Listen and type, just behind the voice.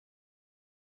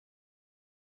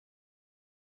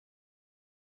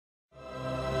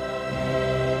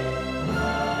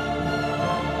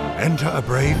Enter a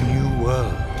brave new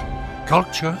world.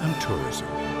 Culture and tourism.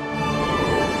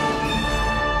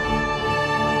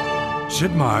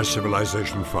 Sid Meier's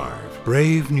Civilization V,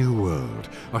 Brave New World,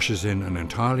 ushers in an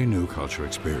entirely new culture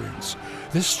experience.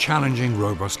 This challenging,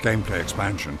 robust gameplay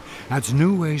expansion adds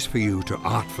new ways for you to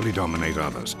artfully dominate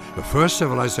others. The first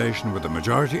civilization with a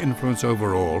majority influence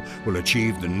overall will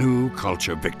achieve the new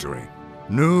culture victory.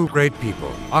 New great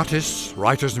people, artists,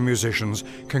 writers and musicians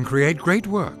can create great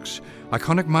works,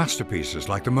 iconic masterpieces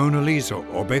like the Mona Lisa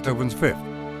or Beethoven's Fifth.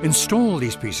 Install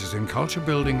these pieces in culture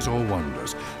buildings or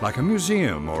wonders, like a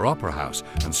museum or opera house,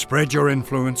 and spread your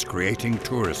influence creating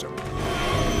tourism.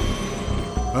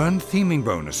 Earn theming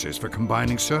bonuses for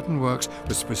combining certain works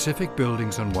with specific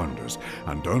buildings and wonders,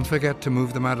 and don't forget to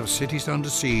move them out of cities under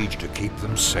siege to keep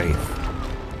them safe.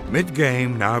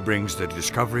 Mid-game now brings the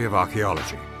discovery of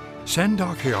archaeology. Send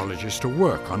archaeologists to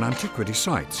work on antiquity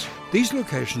sites. These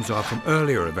locations are from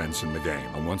earlier events in the game,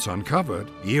 and once uncovered,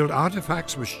 yield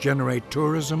artifacts which generate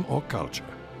tourism or culture.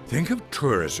 Think of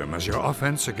tourism as your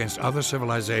offense against other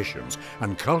civilizations,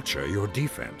 and culture your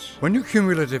defense. When your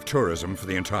cumulative tourism for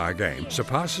the entire game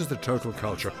surpasses the total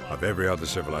culture of every other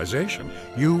civilization,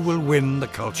 you will win the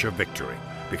culture victory.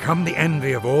 Become the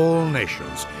envy of all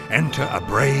nations. Enter a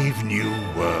brave new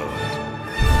world.